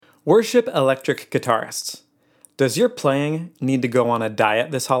Worship electric guitarists. Does your playing need to go on a diet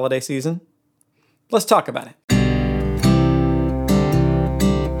this holiday season? Let's talk about it.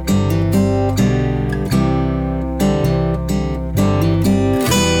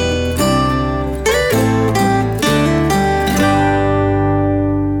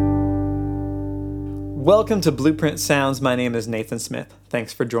 Welcome to Blueprint Sounds. My name is Nathan Smith.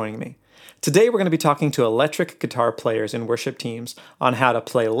 Thanks for joining me. Today we're going to be talking to electric guitar players in worship teams on how to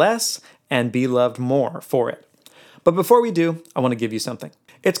play less and be loved more for it. But before we do, I want to give you something.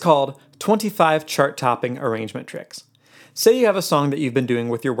 It's called 25 chart-topping arrangement tricks. Say you have a song that you've been doing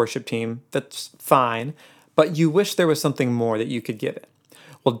with your worship team that's fine, but you wish there was something more that you could give it.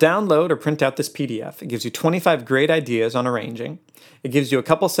 Well, download or print out this PDF. It gives you 25 great ideas on arranging. It gives you a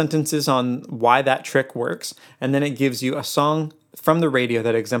couple sentences on why that trick works, and then it gives you a song from the radio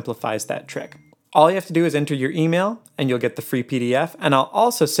that exemplifies that trick. All you have to do is enter your email, and you'll get the free PDF, and I'll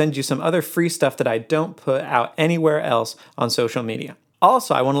also send you some other free stuff that I don't put out anywhere else on social media.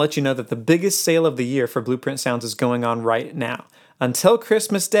 Also, I want to let you know that the biggest sale of the year for Blueprint Sounds is going on right now. Until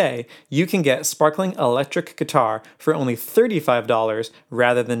Christmas Day, you can get Sparkling Electric Guitar for only $35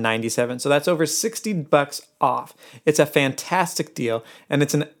 rather than $97. So that's over $60 off. It's a fantastic deal, and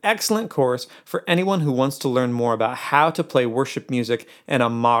it's an excellent course for anyone who wants to learn more about how to play worship music in a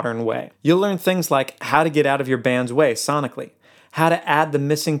modern way. You'll learn things like how to get out of your band's way sonically, how to add the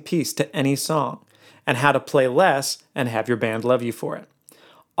missing piece to any song, and how to play less and have your band love you for it.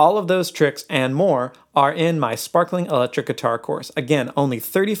 All of those tricks and more are in my Sparkling Electric Guitar course. Again, only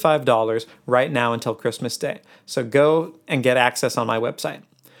 $35 right now until Christmas Day. So go and get access on my website.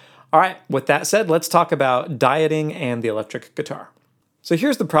 All right, with that said, let's talk about dieting and the electric guitar. So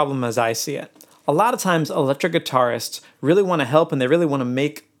here's the problem as I see it. A lot of times electric guitarists really want to help and they really want to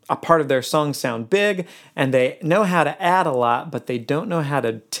make a part of their song sound big, and they know how to add a lot, but they don't know how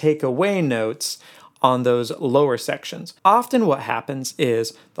to take away notes on those lower sections. Often what happens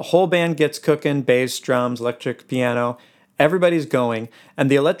is the whole band gets cooking, bass, drums, electric piano, everybody's going, and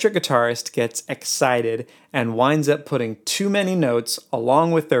the electric guitarist gets excited and winds up putting too many notes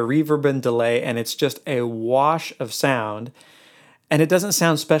along with their reverb and delay, and it's just a wash of sound, and it doesn't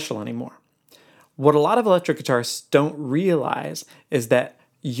sound special anymore. What a lot of electric guitarists don't realize is that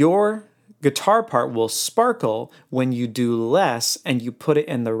your guitar part will sparkle when you do less and you put it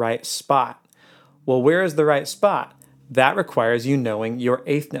in the right spot. Well, where is the right spot? That requires you knowing your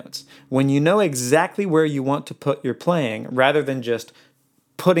eighth notes. When you know exactly where you want to put your playing, rather than just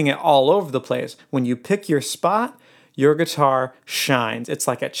putting it all over the place, when you pick your spot, your guitar shines. It's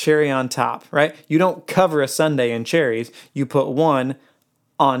like a cherry on top, right? You don't cover a sundae in cherries, you put one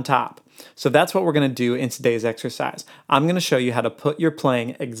on top. So that's what we're going to do in today's exercise. I'm going to show you how to put your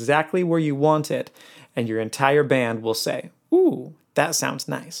playing exactly where you want it, and your entire band will say, "Ooh, that sounds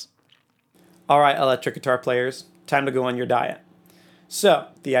nice." All right, electric guitar players, time to go on your diet. So,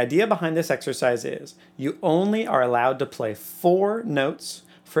 the idea behind this exercise is you only are allowed to play 4 notes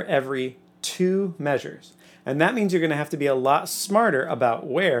for every 2 measures. And that means you're going to have to be a lot smarter about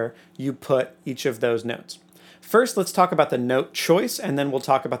where you put each of those notes. First, let's talk about the note choice, and then we'll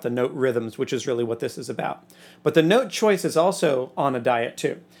talk about the note rhythms, which is really what this is about. But the note choice is also on a diet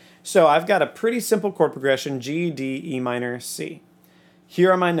too. So I've got a pretty simple chord progression, G, D, E minor, C. Here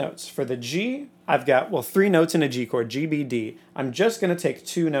are my notes. For the G, I've got, 3 notes in a G chord, G, B, D. I'm just going to take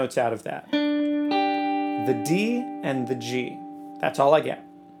 2 notes out of that. The D and the G. That's all I get.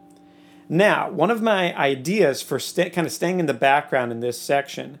 Now, one of my ideas for kind of staying in the background in this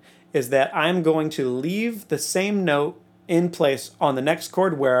section is that I'm going to leave the same note in place on the next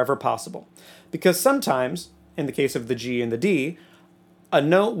chord wherever possible. Because sometimes, in the case of the G and the D, a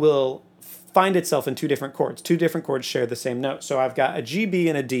note will find itself in 2 different chords. 2 different chords share the same note. So I've got a G, B,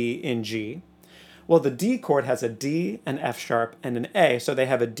 and a D in G. Well, the D chord has a D, an F sharp, and an A, so they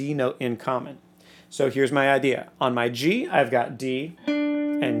have a D note in common. So here's my idea. On my G, I've got D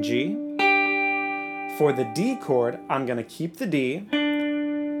and G. For the D chord, I'm going to keep the D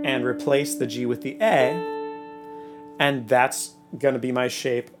and replace the G with the A, and that's going to be my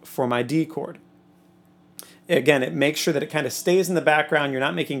shape for my D chord. Again, it makes sure that it kind of stays in the background. You're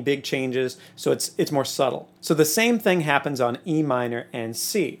not making big changes, so it's more subtle. So the same thing happens on E minor and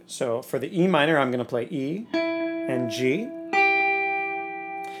C. So for the E minor, I'm going to play E and G.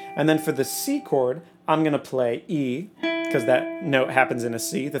 And then for the C chord, I'm going to play E, because that note happens in a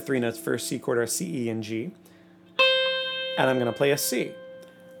C. The 3 notes for a C chord are C, E, and G. And I'm going to play a C.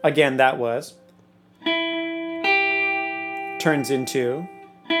 Again, that was, turns into,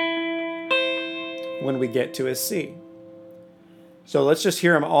 when we get to a C. So let's just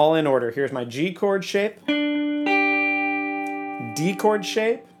hear them all in order. Here's my G chord shape, D chord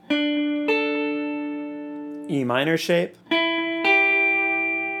shape, E minor shape,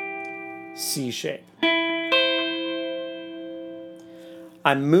 C shape.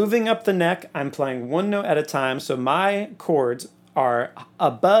 I'm moving up the neck, I'm playing one note at a time, so my chords are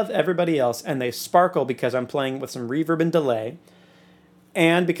above everybody else and they sparkle because I'm playing with some reverb and delay,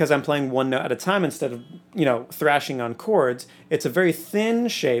 and because I'm playing one note at a time instead of, thrashing on chords. It's a very thin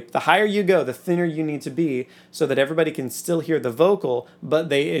shape. The higher you go, the thinner you need to be so that everybody can still hear the vocal, but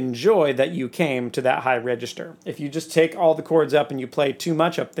they enjoy that you came to that high register. If you just take all the chords up and you play too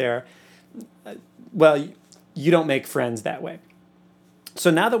much up there, well, you don't make friends that way. So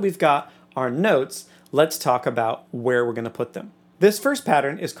now that we've got our notes, let's talk about where we're going to put them. This first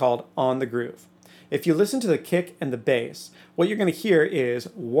pattern is called On the Groove. If you listen to the kick and the bass, what you're going to hear is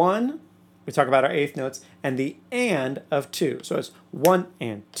 1, we talk about our eighth notes, and the and of 2. So it's 1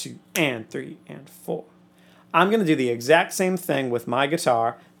 and 2 and 3 and 4. I'm going to do the exact same thing with my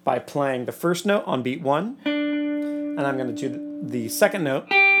guitar by playing the first note on beat 1, and I'm going to do the second note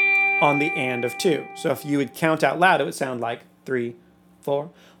on the and of 2. So if you would count out loud, it would sound like 3, 4,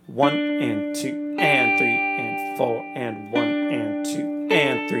 1 and 2 and 3 and 4 and 1 and 2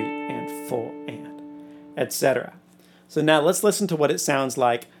 and 3 and 4 and etc. So now let's listen to what it sounds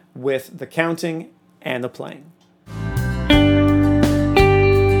like with the counting and the playing.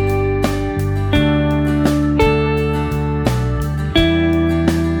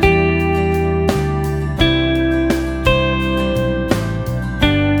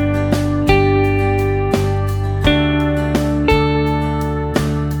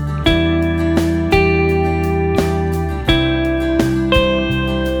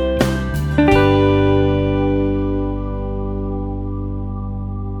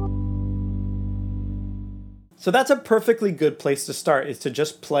 So that's a perfectly good place to start, is to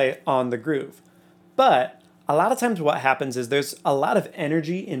just play on the groove. But a lot of times what happens is there's a lot of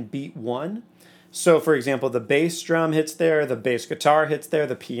energy in beat 1. So for example, the bass drum hits there, the bass guitar hits there,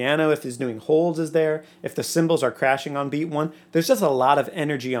 the piano, if it's doing holds, is there, if the cymbals are crashing on beat 1, there's just a lot of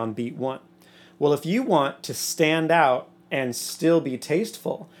energy on beat 1. Well, if you want to stand out and still be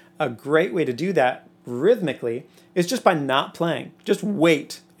tasteful, a great way to do that rhythmically is just by not playing. Just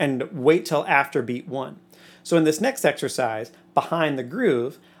wait, and wait till after beat 1. So in this next exercise, behind the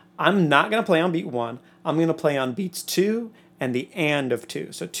groove, I'm not going to play on beat 1. I'm going to play on beats 2 and the and of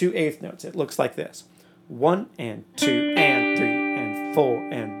 2. So 2 eighth notes. It looks like this. 1 and 2 and 3 and 4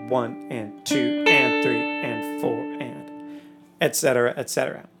 and 1 and 2 and 3 and 4 and etc.,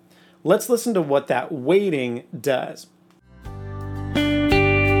 etc. Let's listen to what that waiting does.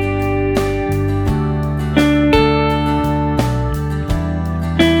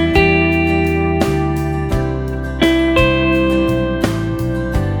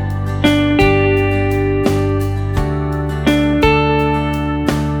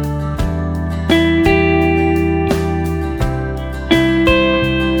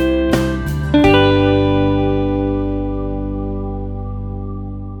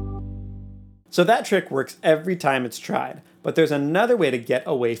 So that trick works every time it's tried, but there's another way to get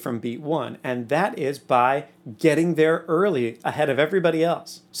away from beat 1, and that is by getting there early ahead of everybody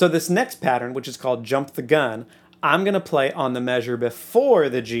else. So this next pattern, which is called Jump the Gun, I'm going to play on the measure before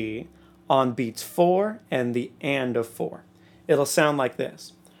the G on beats 4 and the and of 4. It'll sound like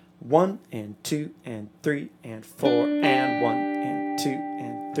this. 1 and 2 and 3 and 4 and 1 and 2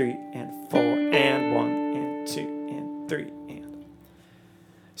 and 3 and 4 and 1 and 2 and 3 and.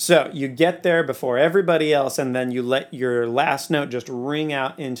 So you get there before everybody else, and then you let your last note just ring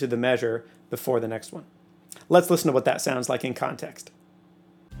out into the measure before the next one. Let's listen to what that sounds like in context.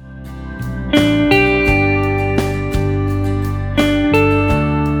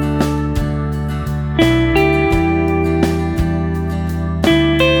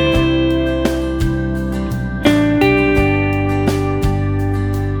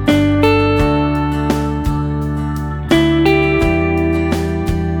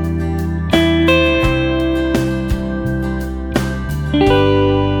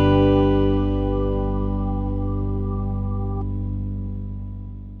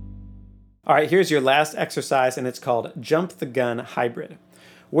 All right, here's your last exercise, and it's called Jump the Gun Hybrid.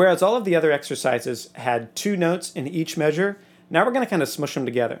 Whereas all of the other exercises had 2 notes in each measure, now we're going to kind of smush them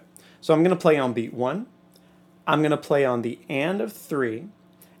together. So I'm going to play on beat 1, I'm going to play on the and of 3,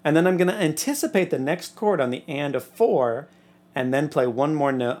 and then I'm going to anticipate the next chord on the and of 4, and then play one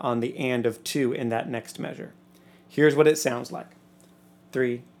more note on the and of 2 in that next measure. Here's what it sounds like.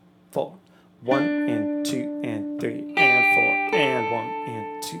 3, 4. 1 and 2 and 3 and 4 and 1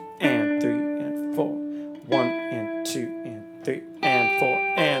 and 2 and 3 and 4. 1 and 2 and 3 and 4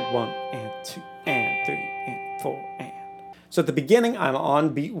 and 1 and 2 and 3 and 4 and. So at the beginning, I'm on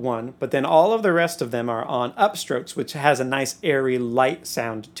beat 1, but then all of the rest of them are on upstrokes, which has a nice airy, light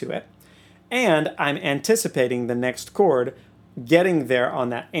sound to it. And I'm anticipating the next chord getting there on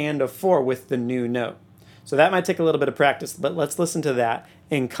that and of 4 with the new note. So that might take a little bit of practice, but let's listen to that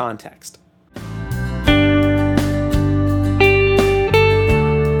in context.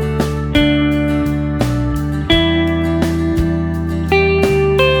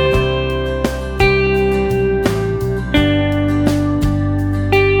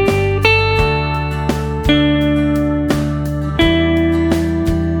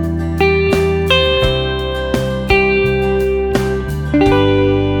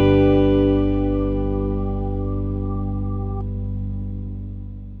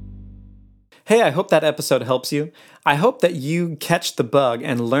 Hey, I hope that episode helps you. I hope that you catch the bug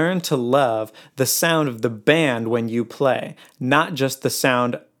and learn to love the sound of the band when you play, not just the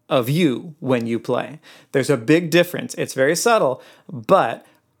sound of you when you play. There's a big difference. It's very subtle, but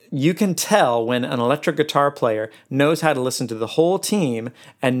you can tell when an electric guitar player knows how to listen to the whole team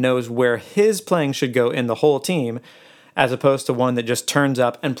and knows where his playing should go in the whole team, as opposed to one that just turns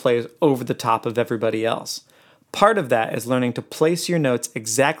up and plays over the top of everybody else. Part of that is learning to place your notes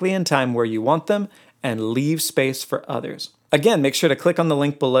exactly in time where you want them and leave space for others. Again, make sure to click on the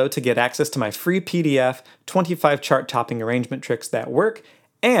link below to get access to my free PDF, 25 chart topping arrangement tricks that work.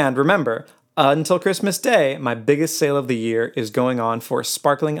 And remember, until Christmas Day, my biggest sale of the year is going on for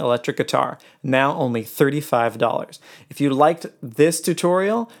Sparkling Electric Guitar, now only $35. If you liked this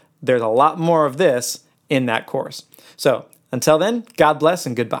tutorial, there's a lot more of this in that course. So until then, God bless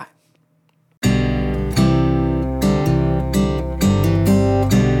and goodbye.